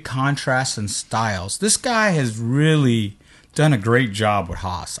big contrast in styles. This guy has really done a great job with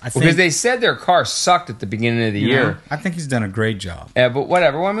Haas. Because they said their car sucked at the beginning of the year. I think he's done a great job. Yeah, but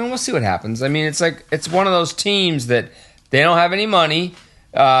whatever. Well, I mean, we'll see what happens. I mean, it's one of those teams that they don't have any money.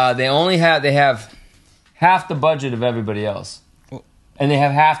 They have half the budget of everybody else. And they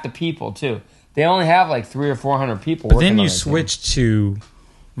have half the people, too. They only have like 300 or 400 people working on it. Then you switch to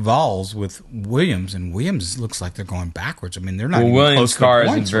Vols with Williams, and Williams looks like they're going backwards. I mean, they're not even Williams' close car to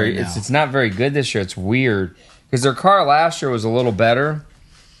the points isn't very. right now. It's not very good this year. It's weird because their car last year was a little better,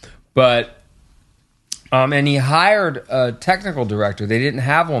 but and he hired a technical director. They didn't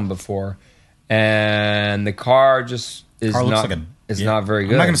have one before, and the car just is not very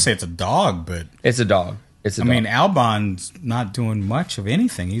good. I'm not going to say it's a dog, but it's a dog. I mean, Albon's not doing much of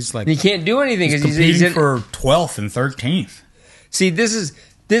anything. He's like he can't do anything because he's for 12th and 13th. See, this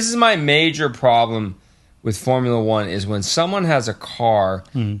is my major problem with Formula One is when someone has a car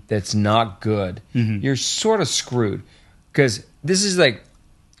that's not good, you're sort of screwed. Because this is like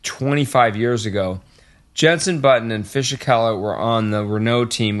 25 years ago. Jenson Button and Fisichella were on the Renault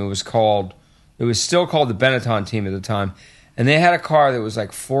team. It was still called the Benetton team at the time. And they had a car that was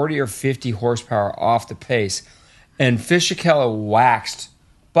like 40 or 50 horsepower off the pace. And Fisichella waxed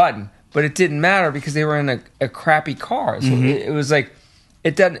Button. But it didn't matter because they were in a crappy car. So it was like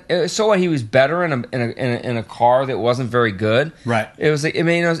so what, he was better in a car that wasn't very good. Right. It was like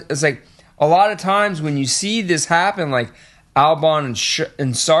it's like a lot of times when you see this happen, like Albon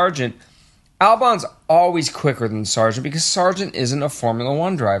and Sargent, Albon's always quicker than Sargent because Sargent isn't a Formula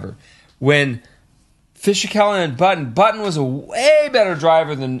One driver. When Fisichella and Button was a way better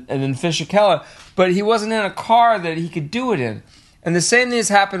driver than Fisichella, but he wasn't in a car that he could do it in. And the same thing has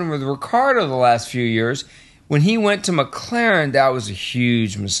happened with Ricciardo the last few years. When he went to McLaren, that was a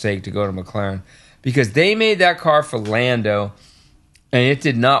huge mistake to go to McLaren because they made that car for Lando, and it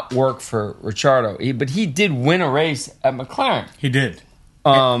did not work for Ricciardo. But he did win a race at McLaren. He did.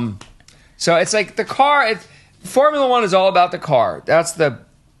 So it's like the car. Formula One is all about the car. That's the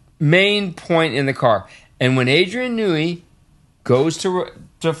main point in the car. And when Adrian Newey goes to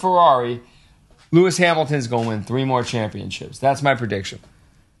Ferrari, Lewis Hamilton's going to win 3 more championships. That's my prediction.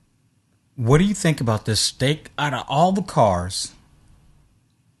 What do you think about this stake? Out of all the cars,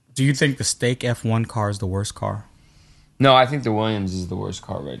 do you think the stake F1 car is the worst car? No, I think the Williams is the worst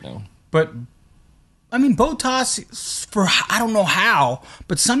car right now. But, I mean, Bottas, I don't know how,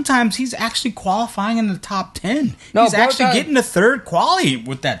 but sometimes he's actually qualifying in the top 10. No, he's actually getting the third quality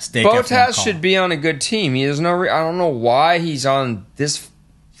with that stake F1 car. Bottas should be on a good team. He has I don't know why he's on this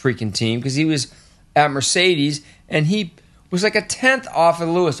freaking team because he was at Mercedes and he was like a 10th off of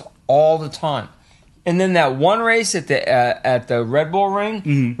Lewis all the time. And then that one race at the Red Bull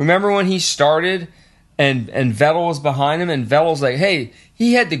ring, remember when he started and Vettel was behind him and Vettel's like, hey,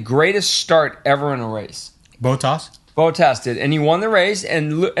 he had the greatest start ever in a race. Bottas did, and he won the race.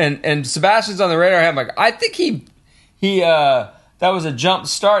 And Sebastian's on the radar. I'm like, I think he that was a jump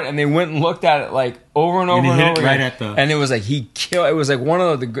start, and they went and looked at it like over and over and over again. And it was like he killed. It was like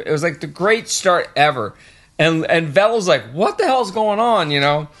it was like the great start ever. And Vettel's like, what the hell's going on? You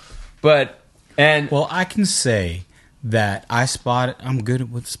know, well, I can say that I'm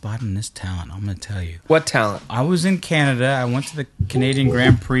good with spotting this talent. I'm going to tell you. What talent? I was in Canada. I went to the Canadian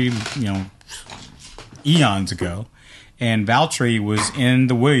Grand Prix, eons ago, and Valtteri was in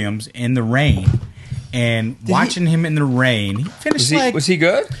the Williams in the rain. And watching him in the rain, he finished Was he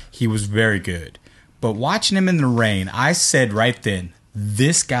good? He was very good. But watching him in the rain, I said right then,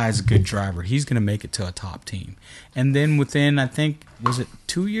 this guy's a good driver. He's going to make it to a top team. And then within, I think, was it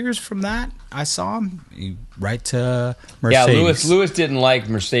 2 years from that, I saw him right to Mercedes. Yeah, Lewis didn't like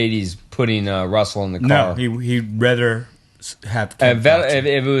Mercedes putting Russell in the car. No, he'd rather have. If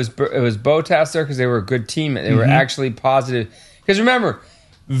it was Bottas there because they were a good team, they were actually positive. Because remember,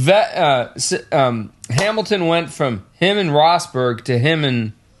 Hamilton went from him and Rosberg to him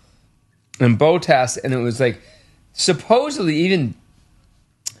and Bottas, and it was like supposedly even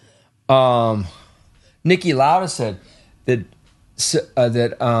Niki Lauda said that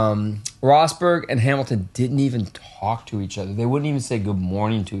Rosberg and Hamilton didn't even talk to each other. They wouldn't even say good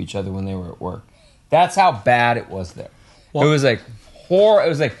morning to each other when they were at work. That's how bad it was there. Well, it was like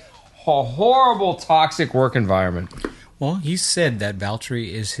a horrible, toxic work environment. Well, he said that Valtteri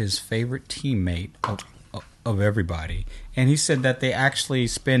is his favorite teammate of everybody, and he said that they actually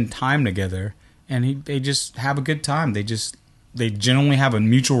spend time together, and they just have a good time. They generally have a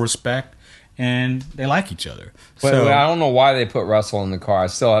mutual respect. And they like each other. But I don't know why they put Russell in the car. I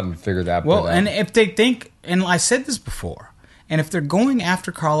still haven't figured that out. And if they think, and I said this before, and if they're going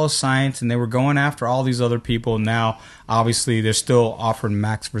after Carlos Sainz and they were going after all these other people, now obviously they're still offering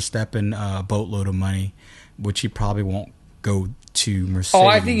Max Verstappen a boatload of money, which he probably won't go to Mercedes. Oh,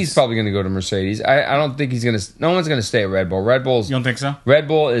 I think he's probably going to go to Mercedes. I don't think he's going to. No one's going to stay at Red Bull. You don't think so? Red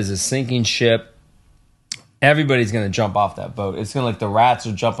Bull is a sinking ship. Everybody's going to jump off that boat. It's going to like the rats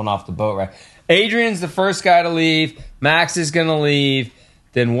are jumping off the boat, right? Adrian's the first guy to leave. Max is going to leave.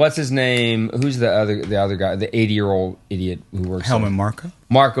 Then what's his name? Who's the other guy? The 80-year-old idiot who works there? Marko.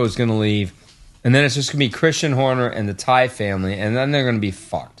 Marco's going to leave. And then it's just going to be Christian Horner and the Ty family. And then they're going to be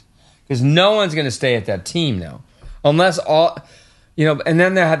fucked. Because no one's going to stay at that team now. Unless all... and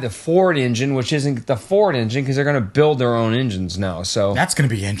then they had the Ford engine, which isn't the Ford engine because they're going to build their own engines now. So that's going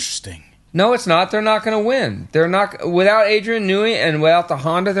to be interesting. No, it's not. They're not going to win. They're not without Adrian Newey and without the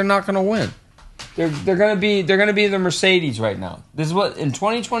Honda. They're not going to win. They're going to be the Mercedes right now. This is what in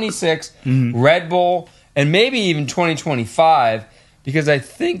 2026, Red Bull, and maybe even 2025, because I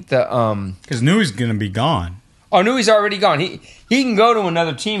think because Newey's going to be gone. Oh, Newey's already gone. He can go to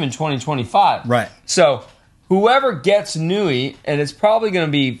another team in 2025. Right. So whoever gets Newey, and it's probably going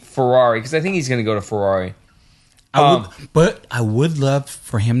to be Ferrari, because I think he's going to go to Ferrari. But I would love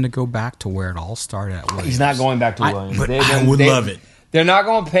for him to go back to where it all started at Williams. He's not going back to Williams. I would love it. They're not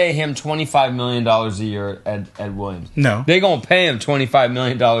going to pay him $25 million a year at Williams. No. They're going to pay him $25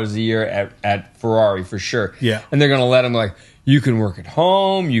 million a year at Ferrari for sure. Yeah. And they're going to let him you can work at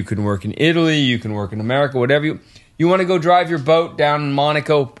home, you can work in Italy, you can work in America, whatever you want to go drive your boat down in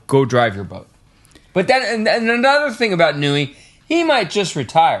Monaco, go drive your boat. But then, and another thing about Newey, he might just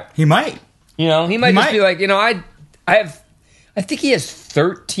retire. He might. You know, he might just be like, you know, I think he has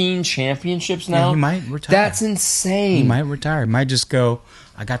 13 championships now. Yeah, he might retire. That's insane. He might retire. He might just go,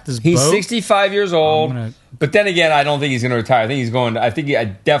 I got this He's boat. 65 years old. But then again, I don't think he's going to retire. I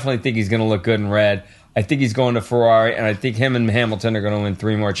definitely think he's going to look good in red. I think he's going to Ferrari, and I think him and Hamilton are going to win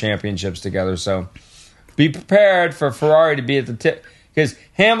 3 more championships together. So be prepared for Ferrari to be at the tip, because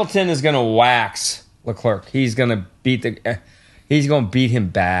Hamilton is going to wax Leclerc. He's going to beat him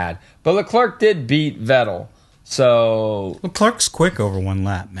bad. But Leclerc did beat Vettel. So Leclerc's quick over 1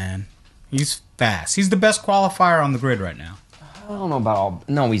 lap, man. He's fast. He's the best qualifier on the grid right now. I don't know about all.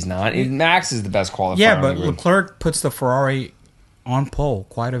 No, he's not. Max is the best qualifier. Yeah, but Leclerc puts the Ferrari on pole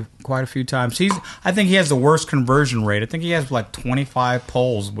quite a few times. I think he has the worst conversion rate. I think he has like 25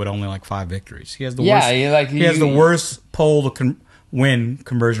 poles with only like 5 victories. He has the worst. He has the worst pole to win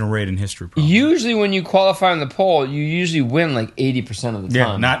conversion rate in history. Probably. Usually, when you qualify on the pole, you usually win like 80% of the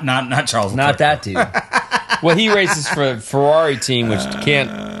time. Yeah, not Charles Leclerc. Not that dude. Well, he races for a Ferrari team, which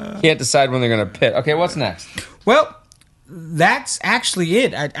can't decide when they're going to pit. Okay, what's next? Well, that's actually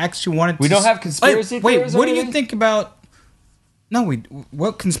it. I actually wanted to... We don't have conspiracy theories? Wait, what do you think about... No,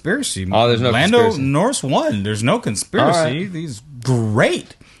 what conspiracy? Oh, there's no Lando conspiracy. Norris won. There's no conspiracy. Right. He's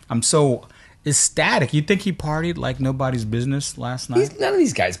great. I'm so ecstatic. You think he partied like nobody's business last night? None of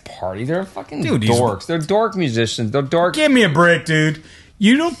these guys party. They're fucking dorks. They're dork musicians. They're dork... Give me a break, dude.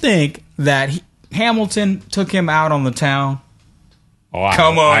 You don't think that Hamilton took him out on the town? Oh,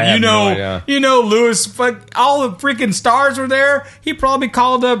 Come on, you know, Lewis. All the freaking stars were there. He probably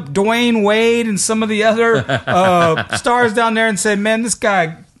called up Dwayne Wade and some of the other stars down there and said, "Man, this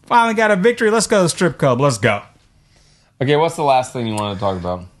guy finally got a victory. Let's go to the strip club. Let's go." Okay, what's the last thing you want to talk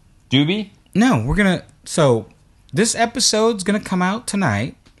about? Doobie? No, we're gonna. So this episode's gonna come out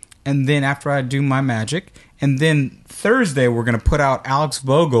tonight, and then after I do my magic, and then Thursday we're gonna put out Alex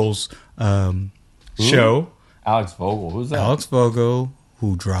Vogel's show. Alex Vogel, who's that? Alex Vogel,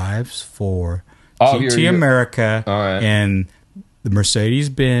 who drives for GT America and the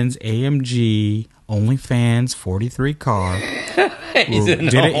Mercedes-Benz AMG OnlyFans 43 car. He's in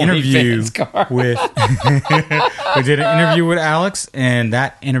did an interview car. with we did an interview with Alex, and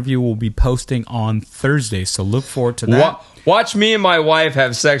that interview will be posting on Thursday. So look forward to that. Watch me and my wife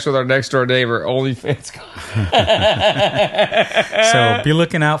have sex with our next door neighbor OnlyFans car. So be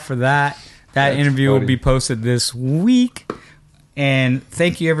looking out for that. That interview will be posted this week. And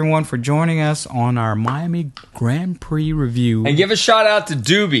thank you, everyone, for joining us on our Miami Grand Prix review. And give a shout out to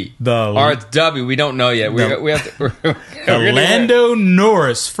Doobie. Or it's W. We don't know yet. We have to. Lando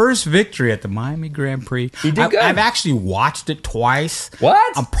Norris, first victory at the Miami Grand Prix. He did good. I've actually watched it twice.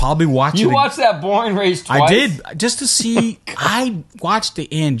 What? I'm probably watching You watched that boring race twice? I did. Just to see. I watched the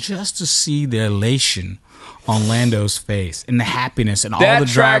end just to see the elation on Lando's face and the happiness and all the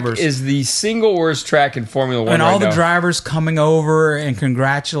drivers. That track is the single worst track in Formula 1 and all the drivers coming over and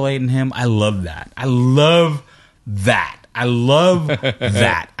congratulating him. I love that. I love that. I love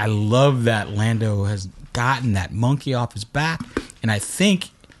that. I love that Lando has gotten that monkey off his back, and I think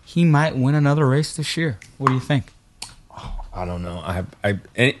he might win another race this year. What do you think? I don't know.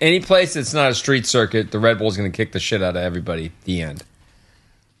 Any place that's not a street circuit, the Red Bull's going to kick the shit out of everybody. The end.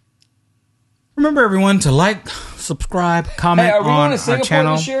 Remember, everyone, to like, subscribe, comment on our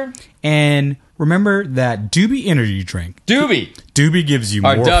channel. This year? And remember that Doobie Energy Drink. Doobie gives you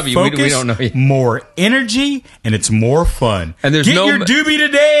more focus, we don't know yet. More energy, and it's more fun. And there's Get your Doobie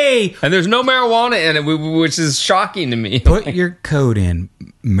today! And there's no marijuana in it, which is shocking to me. Put your code in,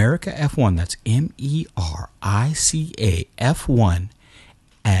 Merica F1, that's Merica F1,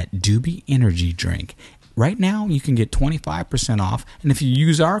 at Doobie Energy Drink. Right now, you can get 25% off, and if you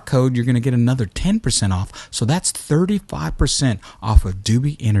use our code, you're going to get another 10% off. So that's 35% off of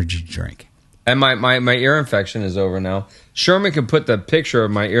Doobie Energy Drink. And my ear infection is over now. Sherman can put the picture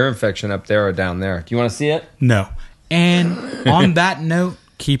of my ear infection up there or down there. Do you want to see it? No. And on that note,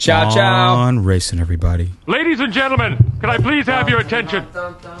 keep on racing, everybody. Ladies and gentlemen, can I please have your attention?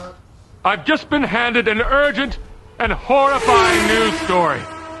 I've just been handed an urgent and horrifying news story.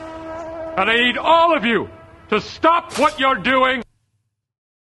 And I need all of you to stop what you're doing